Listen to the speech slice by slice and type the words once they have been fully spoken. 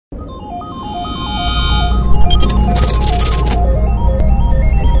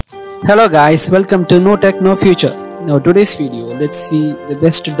Hello guys, welcome to No Tech No Future. Now today's video, let's see the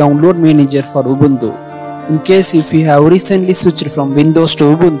best download manager for Ubuntu. In case if you have recently switched from Windows to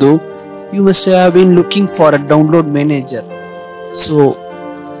Ubuntu, you must have been looking for a download manager. So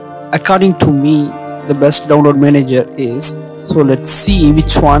according to me, the best download manager is, so let's see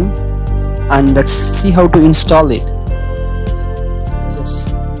which one and let's see how to install it.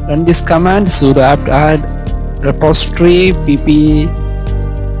 Just run this command sudo apt-apt-repository pp,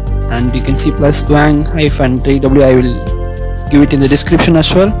 and you can see +guang-tw. I will give it in the description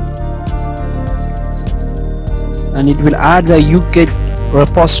as well, and it will add the uget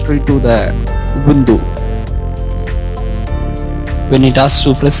repository to the Ubuntu. When it asks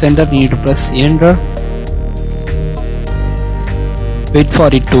to press enter, you need to press enter. Wait for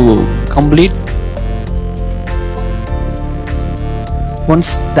it to complete.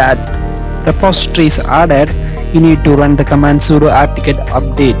 Once that repository is added, you need to run the command sudo apt-get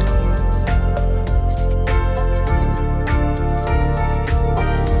update.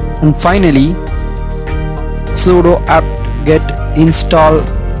 And finally, sudo apt-get install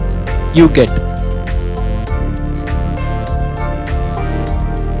uget.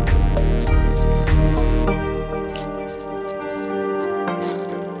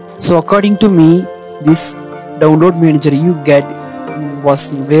 So according to me, this download manager uget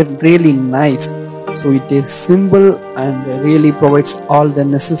was really nice. So it is simple and really provides all the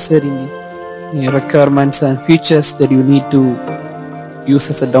necessary requirements and features that you need to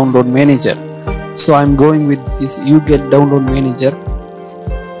use as a download manager. So I'm going with this uget download manager.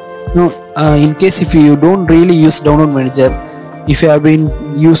 Now in case if you don't really use download manager, if you have been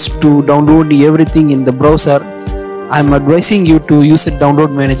used to download everything in the browser, I'm advising you to use a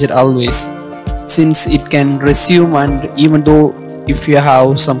download manager always, since it can resume, and even though if you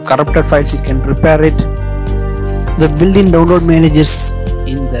have some corrupted files, it can repair it. The built-in download managers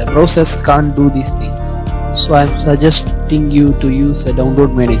in the browsers can't do these things, so I'm suggesting you to use a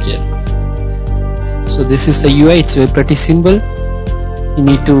download manager. So this is the UI. It's pretty simple. You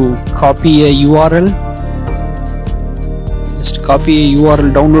need to copy a URL, just copy a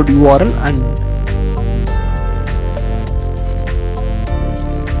URL, download URL,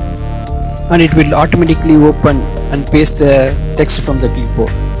 and it will automatically open and paste the text from the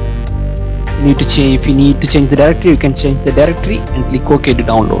clipboard. You need to change, if you need to change the directory, you can change the directory and click OK to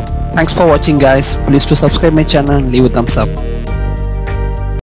download. Thanks for watching guys. Please to subscribe my channel and leave a thumbs up.